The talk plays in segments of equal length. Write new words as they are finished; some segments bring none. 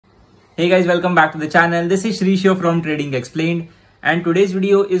Hey guys, welcome back to the channel. This is Shrisho from Trading Explained, and today's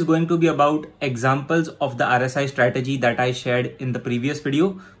video is going to be about examples of the RSI strategy that I shared in the previous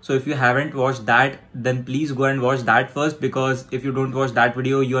video. So if you haven't watched that, then please go and watch that first, because if you don't watch that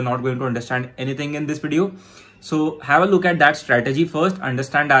video, you are not going to understand anything in this video. So have a look at that strategy first,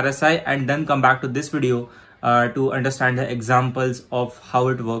 understand RSI, and then come back to this video to understand the examples of how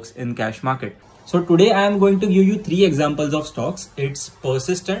it works in cash market. So today I am going to give you three examples of stocks. It's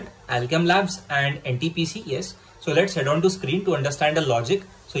Persistent, Alkem Labs and NTPC. Yes. So let's head on to screen to understand the logic,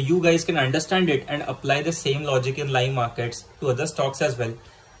 so you guys can understand it and apply the same logic in live markets to other stocks as well,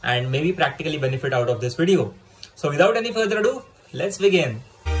 and maybe practically benefit out of this video. So without any further ado, let's begin.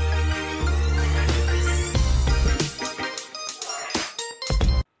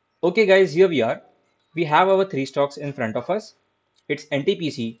 Okay guys, here we are. We have our three stocks in front of us. It's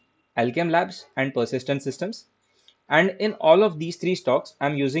NTPC, Alkem Labs and Persistent Systems. And in all of these three stocks,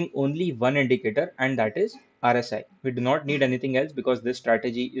 I'm using only one indicator, and that is RSI. We do not need anything else because this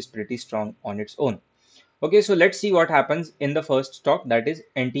strategy is pretty strong on its own. Okay, so let's see what happens in the first stock, that is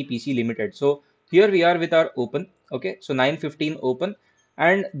NTPC Limited. So here we are with our open. Okay, so 9:15 open,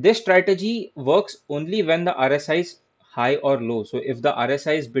 and this strategy works only when the RSI is high or low. So if the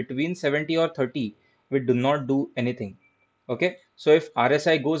RSI is between 70 or 30, we do not do anything. Okay, so if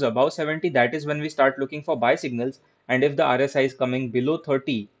RSI goes above 70, that is when we start looking for buy signals, and if the RSI is coming below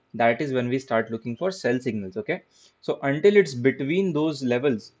 30, that is when we start looking for sell signals. Okay, so until it's between those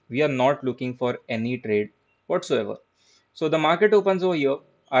levels, we are not looking for any trade whatsoever. So the market opens over here,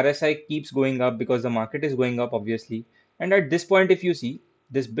 RSI keeps going up because the market is going up obviously, and at this point if you see,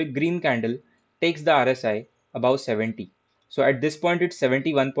 this big green candle takes the RSI above 70. So at this point it's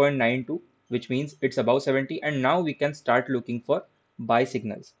 71.92, which means it's above 70, and now we can start looking for buy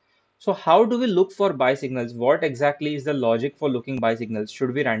signals. So how do we look for buy signals? What exactly is the logic for looking buy signals?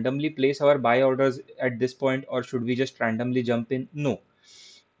 Should we randomly place our buy orders at this point, or should we just randomly jump in? No.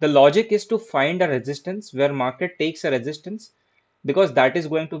 The logic is to find a resistance where market takes a resistance, because that is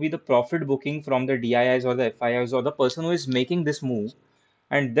going to be the profit booking from the DIIs or the FIIs or the person who is making this move.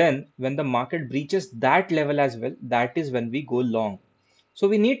 And then when the market breaches that level as well, that is when we go long. So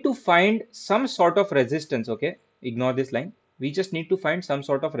we need to find some sort of resistance. Okay, ignore this line. We just need to find some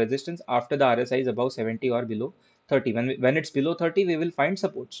sort of resistance after the RSI is above 70 or below 30. When it's below 30, we will find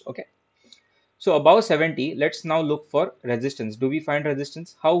supports. Okay, so above 70, let's now look for resistance. Do we find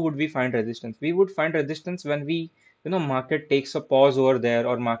resistance? How would we find resistance? We would find resistance when we, market takes a pause over there,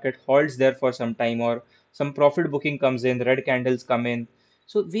 or market halts there for some time, or some profit booking comes in, red candles come in.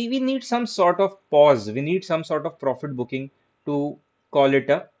 So we need some sort of pause. We need some sort of profit booking to call it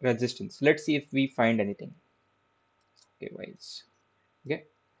a resistance. Let's see if we find anything. Okay, guys. Okay,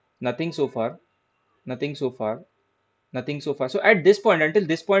 nothing so far. Nothing so far. Nothing so far. So at this point, until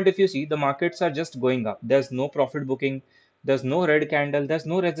this point, if you see, the markets are just going up. There's no profit booking, there's no red candle, there's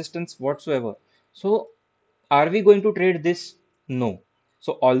no resistance whatsoever. So are we going to trade this? No.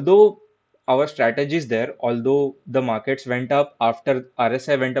 So although our strategy is there, although the markets went up after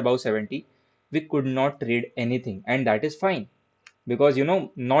RSI went above 70, we could not trade anything, and that is fine, because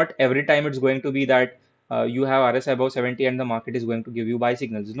not every time it's going to be that you have RSI above 70 and the market is going to give you buy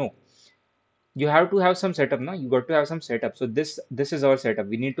signals. No, you have to have some setup now. You got to have some setup. So this is our setup.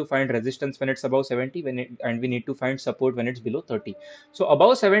 We need to find resistance when it's above 70, and we need to find support when it's below 30. So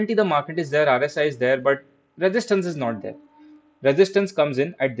above 70 the market is there, RSI is there, but resistance is not there. Resistance comes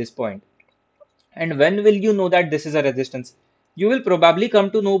in at this point. And when will you know that this is a resistance? You will probably come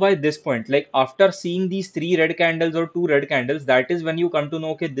to know by this point, like after seeing these three red candles or two red candles. That is when you come to know,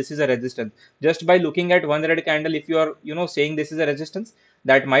 okay, this is a resistance. Just by looking at one red candle, if you are saying this is a resistance,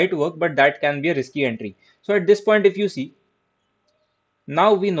 that might work, but that can be a risky entry. So at this point, if you see,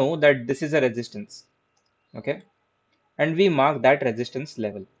 now we know that this is a resistance. Okay, and we mark that resistance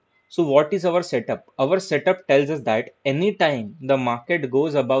level. So what is our setup? Our setup tells us that anytime the market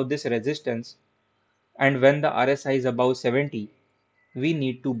goes above this resistance, and when the RSI is above 70, we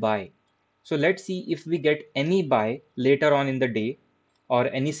need to buy. So let's see if we get any buy later on in the day, or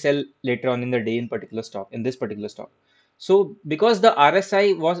any sell later on in the day in this particular stock. So because the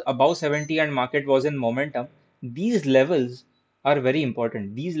RSI was above 70 and market was in momentum, these levels are very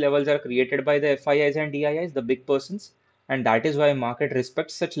important. These levels are created by the FIIs and DIIs, the big persons, and that is why market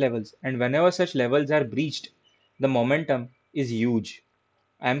respects such levels. And whenever such levels are breached, the momentum is huge.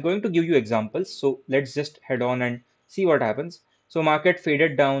 I'm going to give you examples. So let's just head on and see what happens. So market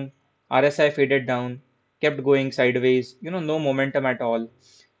faded down, RSI faded down, kept going sideways, no momentum at all,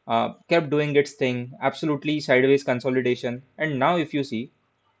 kept doing its thing, absolutely sideways consolidation. And now if you see,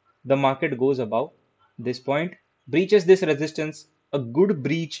 the market goes above this point, breaches this resistance, a good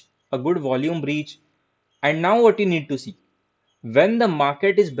breach, a good volume breach. And now what you need to see, when the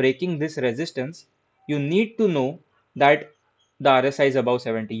market is breaking this resistance, you need to know that the RSI is above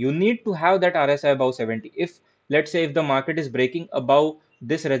 70. You need to have that RSI above 70. If, let's say, if the market is breaking above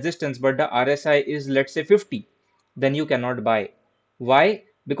this resistance, but the RSI is, let's say, 50, then you cannot buy. Why?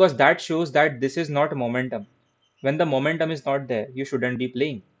 Because that shows that this is not momentum. When the momentum is not there, you shouldn't be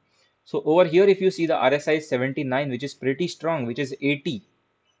playing. So over here, if you see the RSI is 79, which is pretty strong, which is 80,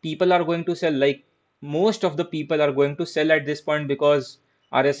 people are going to sell. Like most of the people are going to sell at this point because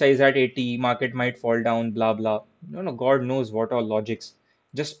RSI is at 80, market might fall down, blah blah. No, no, God knows what all logics.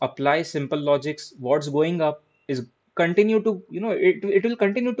 Just apply simple logics. What's going up is continue to, it will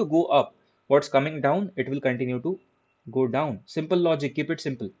continue to go up. What's coming down, it will continue to go down. Simple logic, keep it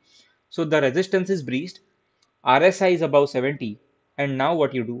simple. So the resistance is breached, RSI is above 70, and now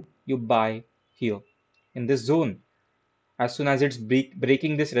what you do? You buy here in this zone. As soon as it's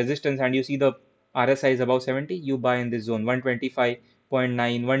breaking this resistance and you see the RSI is above 70, you buy in this zone 125.9,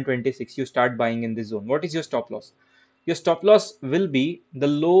 126. You start buying in this zone. What is your stop loss? Your stop loss will be the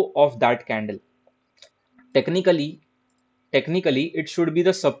low of that candle. Technically it should be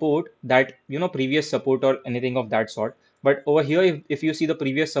the support, that previous support or anything of that sort. But over here, if you see, the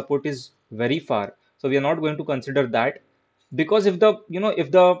previous support is very far, so we are not going to consider that. Because if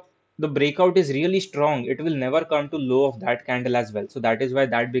the breakout is really strong, it will never come to low of that candle as well. So that is why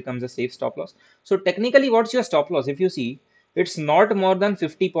that becomes a safe stop loss. So technically, what's your stop loss? If you see, it's not more than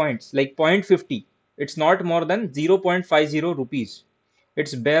 50 points, like 0.50. It's not more than 0.50 rupees.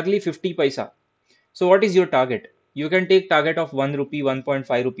 It's barely 50 paisa. So what is your target? You can take target of 1 rupee,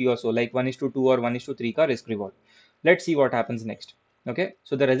 1.5 rupee or so, like 1 is to 2 or 1 is to 3 ka risk reward. Let's see what happens next. Okay,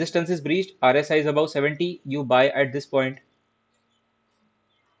 so the resistance is breached, RSI is above 70, you buy at this point.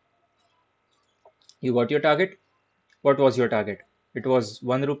 You got your target. What was your target? It was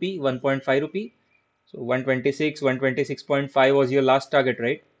 1 rupee, 1.5 rupee. So 126, 126.5 was your last target,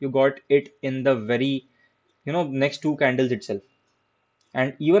 right? You got it in the very, next two candles itself.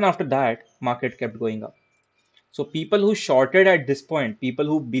 And even after that, market kept going up. So people who shorted at this point, people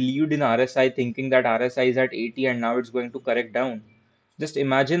who believed in RSI thinking that RSI is at 80 and now it's going to correct down, just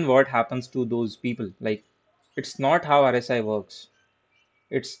imagine what happens to those people. Like, it's not how RSI works.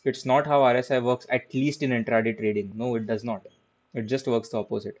 It's not how RSI works, at least in intraday trading. No, it does not. It just works the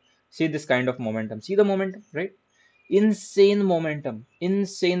opposite. See this kind of momentum. See the momentum, right? Insane momentum.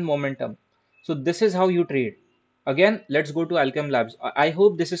 Insane momentum. So this is how you trade. Again, let's go to Alkem Labs. I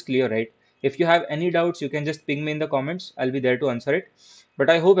hope this is clear, right? If you have any doubts, you can just ping me in the comments. I'll be there to answer it. But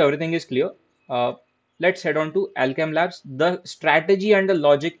I hope everything is clear. Uh, let's head on to Alkem Labs. The strategy and the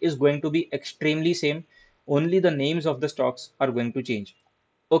logic is going to be extremely same. Only the names of the stocks are going to change.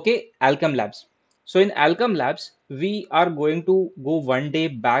 Okay, Alkem Labs. So in Alkem Labs, we are going to go one day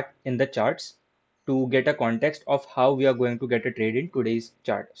back in the charts to get a context of how we are going to get a trade in today's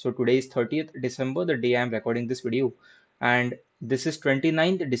chart. So today is 30th December, the day I am recording this video, and this is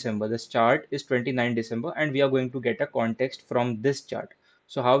 29th December. This chart is 29th December, and we are going to get a context from this chart.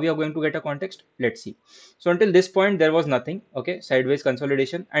 So how we are going to get a context? Let's see. So until this point, there was nothing. Okay, sideways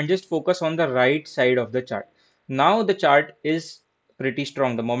consolidation, and just focus on the right side of the chart. Now the chart is pretty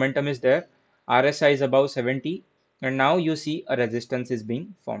strong. The momentum is there. RSI is above 70, and now you see a resistance is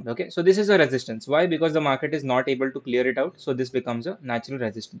being formed. Okay, so this is a resistance. Why? Because the market is not able to clear it out. So this becomes a natural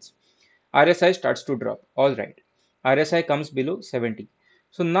resistance. RSI starts to drop. All right. RSI comes below 70.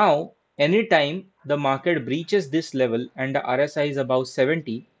 So now, anytime the market breaches this level and the RSI is above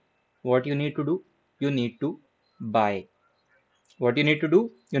 70, what you need to do? You need to buy. What you need to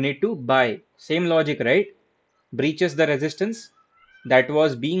do? You need to buy. Same logic, right? Breaches the resistance that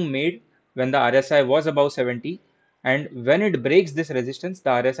was being made when the RSI was above 70, and when it breaks this resistance,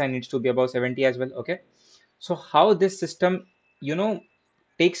 the RSI needs to be above 70 as well. Okay, so how this system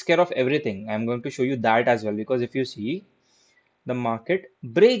takes care of everything, I'm going to show you that as well. Because if you see, the market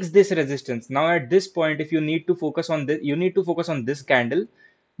breaks this resistance. Now at this point, if you need to focus on this, you need to focus on this candle,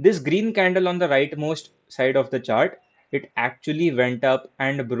 this green candle on the rightmost side of the chart. It actually went up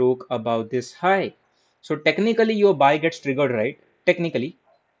and broke above this high. So technically your buy gets triggered, right? Technically.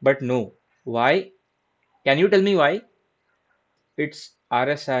 But no. Why? Can you tell me why? Its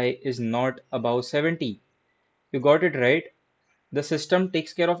RSI is not above 70. You got it right. The system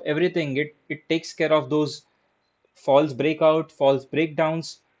takes care of everything. It takes care of those false breakout, false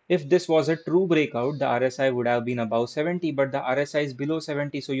breakdowns. If this was a true breakout, the RSI would have been above 70, but the RSI is below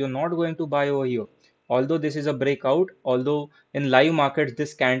 70, so you're not going to buy over here. Although this is a breakout, although in live markets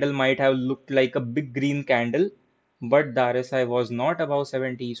this candle might have looked like a big green candle, but the RSI was not above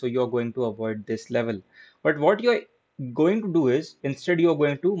 70, so you're going to avoid this level. But what you're going to do is, instead you are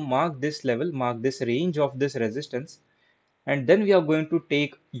going to mark this level, mark this range of this resistance, and then we are going to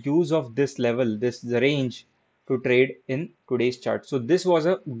take use of this level, this range, to trade in today's chart. So this was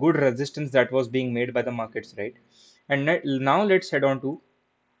a good resistance that was being made by the markets, right? And now let's head on to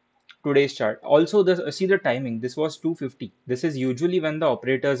today's chart. Also, see the timing. This was 250. This is usually when the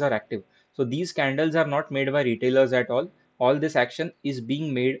operators are active. So these candles are not made by retailers at all. All this action is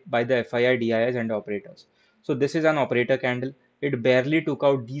being made by the FII, DIs and operators. So this is an operator candle. It barely took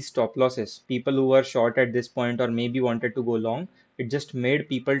out these stop losses. People who were short at this point or maybe wanted to go long, it just made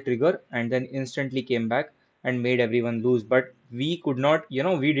people trigger and then instantly came back and made everyone lose. But we could not,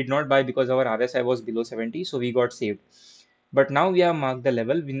 we did not buy because our RSI was below 70, so we got saved. But now we have marked the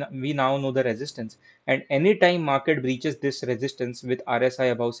level, we now know the resistance, and anytime market breaches this resistance with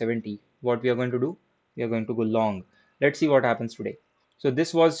RSI above 70, what we are going to do? We are going to go long. Let's see what happens today. So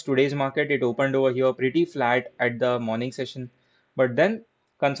this was today's market. It opened over here pretty flat at the morning session, but then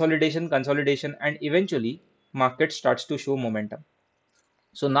consolidation, and eventually market starts to show momentum.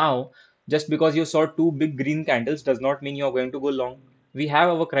 So now, just because you saw two big green candles does not mean you're going to go long. We have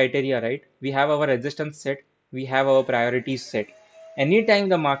our criteria, right? We have our resistance set. We have our priorities set. Anytime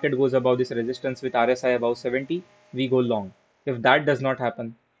the market goes above this resistance with RSI above 70, we go long. If that does not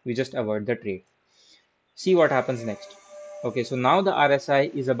happen, we just avoid the trade. See what happens next. Okay, so now the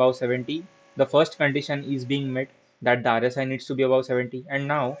RSI is above 70. The first condition is being met, that the RSI needs to be above 70. And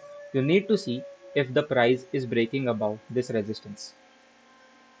now you need to see if the price is breaking above this resistance.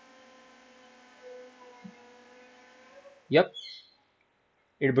 Yep,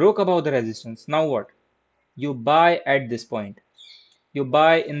 it broke above the resistance. Now what? You buy at this point. You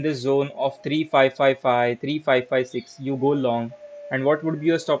buy in this zone of 3555, 3556. You go long. And what would be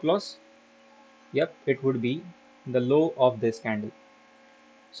your stop loss? Yep, it would be the low of this candle.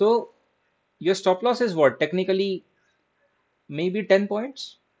 So your stop loss is what? Technically, maybe 10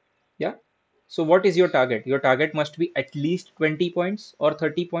 points. Yeah. So what is your target? Your target must be at least 20 points or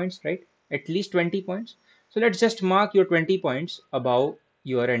 30 points, right? At least 20 points. So let's just mark your 20 points above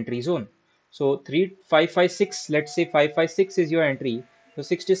your entry zone. So 3556, let's say 556 is your entry. So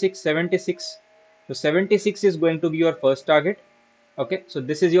 66, 76. So 76 is going to be your first target. Okay, so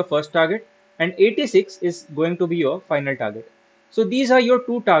this is your first target, and 86 is going to be your final target. So these are your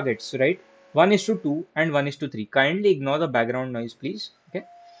two targets, right? 1 is to 2 and 1 is to 3. Kindly ignore the background noise, please. Okay.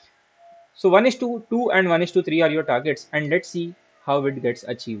 So 1 is to 2 and 1 is to 3 are your targets, and let's see how it gets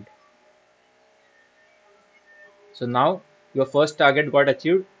achieved. So now your first target got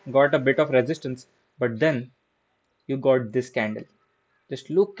achieved, got a bit of resistance, but then you got this candle. Just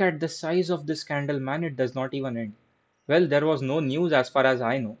look at the size of this candle, man, it does not even end. Well, there was no news as far as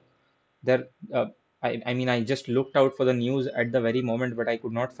I know. There, I mean, I just looked out for the news at the very moment, but I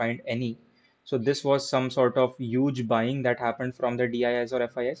could not find any. So this was some sort of huge buying that happened from the DIS or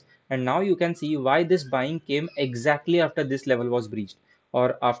FIS, and now you can see why this buying came exactly after this level was breached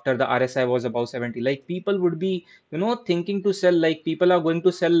or after the RSI was above 70. Like people would be, thinking to sell. Like people are going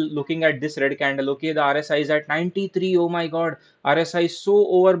to sell looking at this red candle. Okay, the RSI is at 93. Oh my God, RSI is so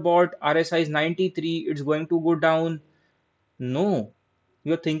overbought. RSI is 93. It's going to go down. No,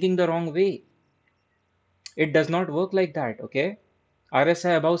 you're thinking the wrong way. It does not work like that, okay?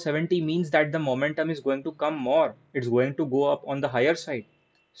 RSI above 70 means that the momentum is going to come more. It's going to go up on the higher side.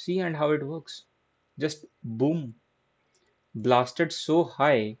 See and how it works. Just boom, blasted so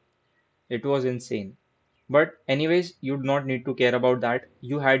high, it was insane. But anyways, you do not need to care about that.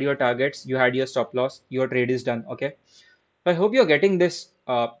 You had your targets, you had your stop loss, your trade is done, okay? So I hope you're getting this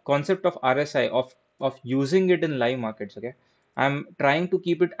concept of RSI of using it in live markets. Okay, I'm trying to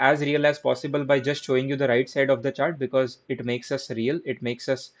keep it as real as possible by just showing you the right side of the chart because it makes us real. It makes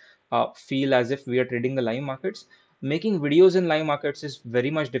us feel as if we are trading the live markets. Making videos in live markets is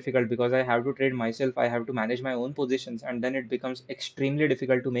very much difficult because I have to trade myself. I have to manage my own positions, and then it becomes extremely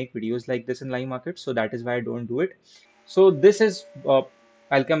difficult to make videos like this in live markets. So that is why I don't do it. So this is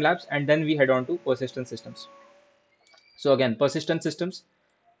Alkem Labs, and then we head on to persistent systems. So again, persistent systems.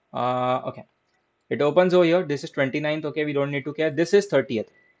 Okay, it opens over here. This is 29th. Okay, we don't need to care. This is 30th.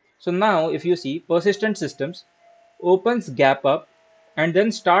 So now if you see persistent systems opens gap up and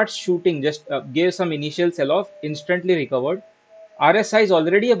then starts shooting, just gave some initial sell off, instantly recovered. RSI is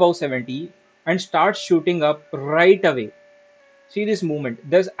already above 70 and starts shooting up right away. See this movement.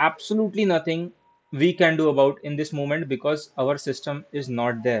 There's absolutely nothing we can do about in this movement because our system is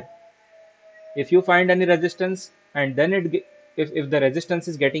not there. If you find any resistance and then if the resistance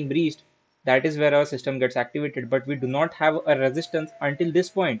is getting breached, that is where our system gets activated, but we do not have a resistance until this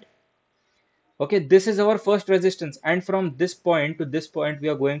point. Okay, this is our first resistance, and from this point to this point, we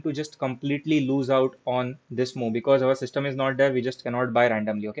are going to just completely lose out on this move because our system is not there. We just cannot buy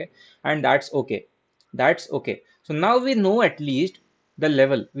randomly, okay? And that's okay. That's okay. So now we know at least the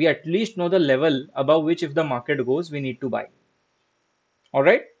level. We at least know the level above which if the market goes, we need to buy. All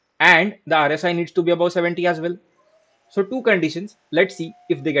right? And the RSI needs to be above 70 as well. So two conditions. Let's see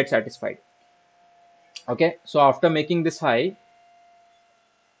if they get satisfied. Okay, so after making this high,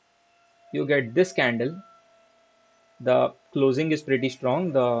 you get this candle. The closing is pretty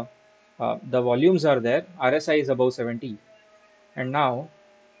strong. The volumes are there. RSI is above 70. And now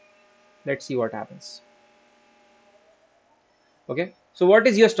let's see what happens. Okay. So what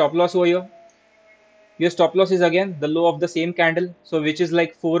is your stop loss over here? Your stop loss is again the low of the same candle. So which is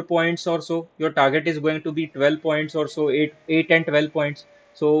like 4 points or so. Your target is going to be 12 points or so, 8 and 12 points.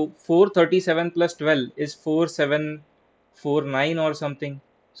 So 437 plus 12 is 4749 or something.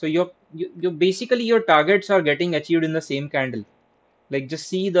 So you basically your targets are getting achieved in the same candle. Like just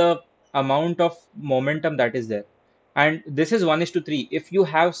see the amount of momentum that is there. And this is 1 is to 3. If you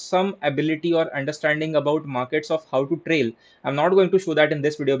have some ability or understanding about markets of how to trail, I'm not going to show that in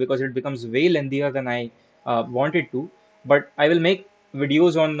this video because it becomes way lengthier than I wanted to. But I will make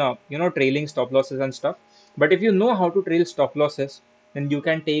videos on trailing stop losses and stuff. But if you know how to trail stop losses, then you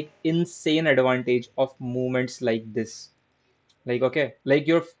can take insane advantage of movements like this. Like, okay, like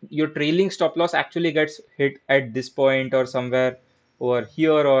your trailing stop loss actually gets hit at this point or somewhere over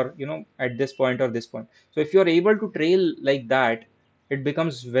here, or at this point or this point. So if you're able to trail like that, it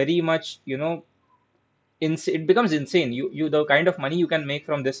becomes very much it becomes insane. You the kind of money you can make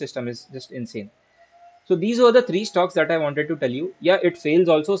from this system is just insane. So these were the three stocks that I wanted to tell you. Yeah, it fails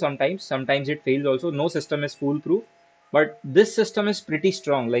also sometimes it fails also. No system is foolproof, but this system is pretty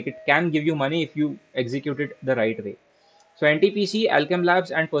strong. Like, it can give you money if you execute it the right way. So NTPC, Alkem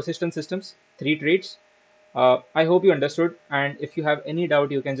Labs, and Persistent Systems, three trades. I hope you understood. And if you have any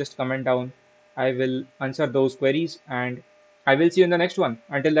doubt, you can just comment down. I will answer those queries, and I will see you in the next one.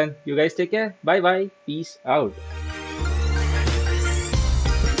 Until then, you guys take care. Bye bye. Peace out.